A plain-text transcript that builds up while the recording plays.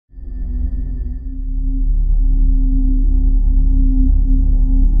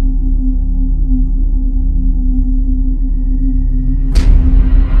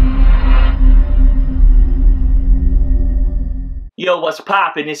Yo, what's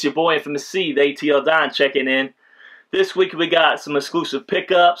poppin'? It's your boy Infamous C, the ATL Don, checking in. This week we got some exclusive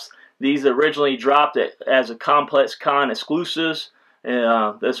pickups. These originally dropped as a ComplexCon exclusives.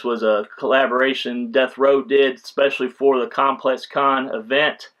 This was a collaboration Death Row did, especially for the ComplexCon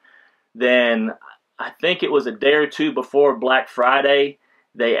event. Then, I think it was a day or two before Black Friday,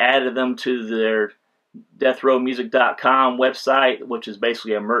 they added them to their DeathRowMusic.com website, which is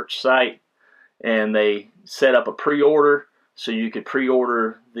basically a merch site. And they set up a pre-order, so you could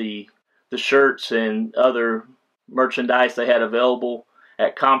pre-order the shirts and other merchandise they had available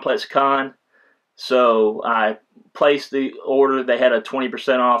at ComplexCon. So I placed the order. They had a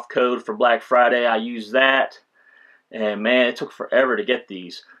 20% off code for Black Friday. I used that, and man, it took forever to get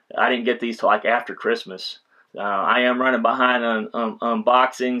these. I didn't get these till like after Christmas. I am running behind on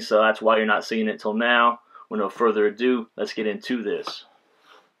unboxing, so that's why you're not seeing it till now. With no further ado, let's get into this.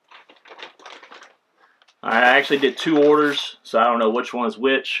 I actually did two orders, so I don't know which one's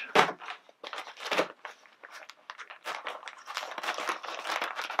which.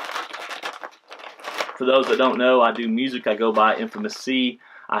 For those that don't know, I do music. I go by Infamous C.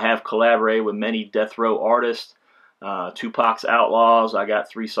 I have collaborated with many Death Row artists. Tupac's Outlaws, I got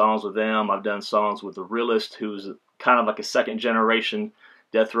 3 songs with them. I've done songs with The Realist, who's kind of like a second generation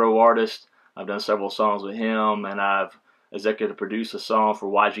Death Row artist. I've done several songs with him, and I've executive produced a song for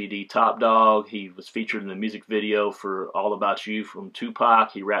YGD Top Dog. He was featured in the music video for All About You from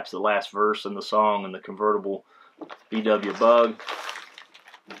Tupac. He raps the last verse in the song in the convertible VW Bug.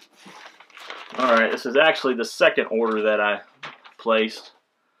 Alright, this is actually the second order that I placed,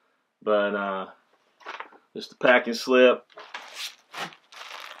 but just the packing slip.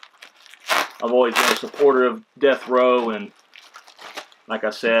 I've always been a supporter of Death Row, and like I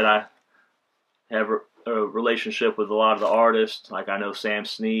said, I have a relationship with a lot of the artists. Like I know Sam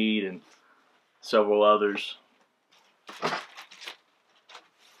Sneed and several others.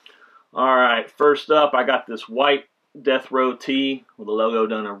 Alright, first up I got this white Death Row tee with the logo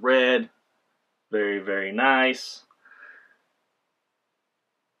done in red. Very, very nice.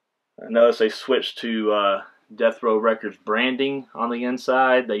 I noticed they switched to Death Row Records branding on the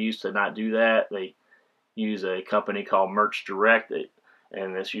inside. They used to not do that. They use a company called Merch Direct,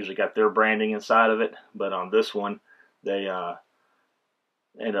 and it's usually got their branding inside of it. But on this one, they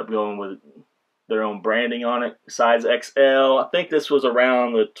end up going with their own branding on it. Size XL. I think this was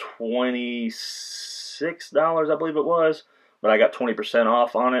around the $26, I believe it was. But I got 20%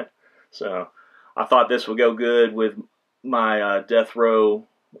 off on it. So I thought this would go good with my Death Row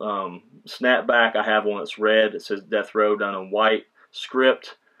snapback. I have one that's red. It says Death Row done in white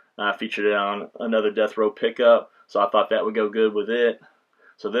script. I featured it on another Death Row pickup, so I thought that would go good with it.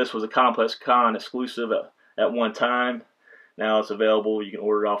 So this was a ComplexCon exclusive at one time. Now it's available. You can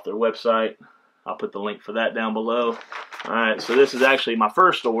order it off their website. I'll put the link for that down below. Alright, so this is actually my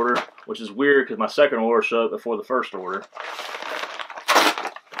first order, which is weird because my second order showed up before the first order.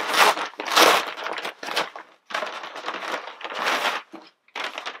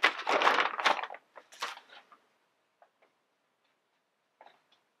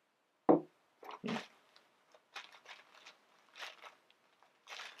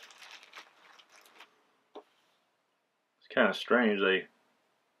 Kind of strange. They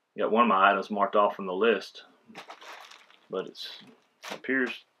got one of my items marked off from the list, but it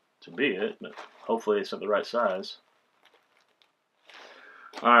appears to be it, but hopefully it's at the right size.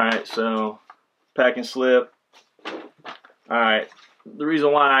 Alright, so packing slip. Alright, the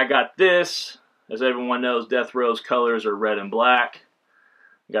reason why I got this, as everyone knows, Death Row's colors are red and black.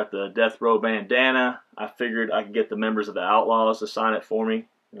 Got the Death Row bandana. I figured I could get the members of the Outlaws to sign it for me.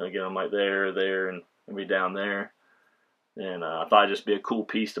 Get them like there, and maybe down there. And I thought it'd just be a cool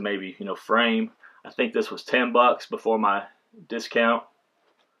piece to maybe, frame. I think this was $10 before my discount.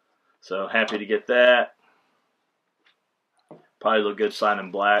 So happy to get that. Probably look good signed in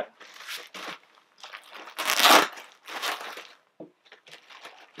black.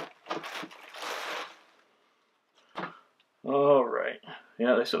 Alright.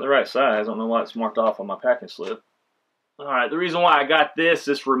 Yeah, they sent the right size. I don't know why it's marked off on my packing slip. Alright, the reason why I got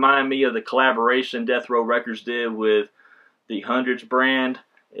this reminded me of the collaboration Death Row Records did with the Hundreds brand.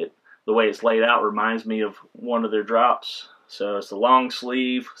 The way it's laid out reminds me of one of their drops. So it's a long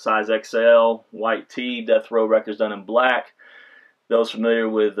sleeve, size XL, white tee, Death Row Records done in black. Those familiar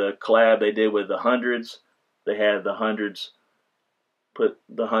with the collab they did with the Hundreds, they had the Hundreds put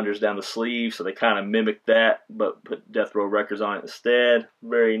the Hundreds down the sleeve, so they kind of mimicked that, but put Death Row Records on it instead.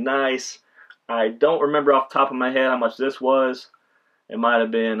 Very nice. I don't remember off the top of my head how much this was. It might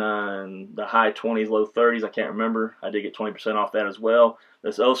have been in the high 20s, low 30s. I can't remember. I did get 20% off that as well.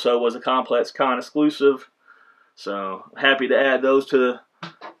 This also was a ComplexCon exclusive. So happy to add those to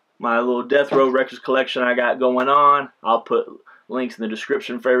my little Death Row Records collection I got going on. I'll put links in the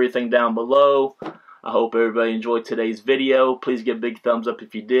description for everything down below. I hope everybody enjoyed today's video. Please give a big thumbs up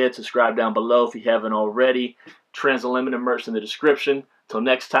if you did. Subscribe down below if you haven't already. Trenz Unltd merch in the description. Till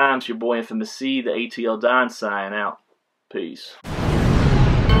next time, it's your boy Infamous C, the ATL Don, signing out. Peace.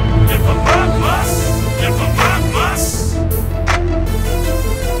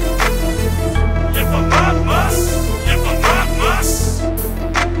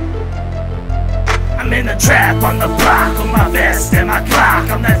 I'm in the trap on the block with my vest and my Glock.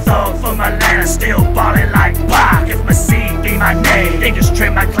 I'm that thug for my land, still ballin' like Bach. If my C be my name, they just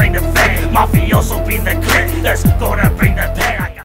trim my claim to fame. Mafioso be the clique that's gonna bring the pain.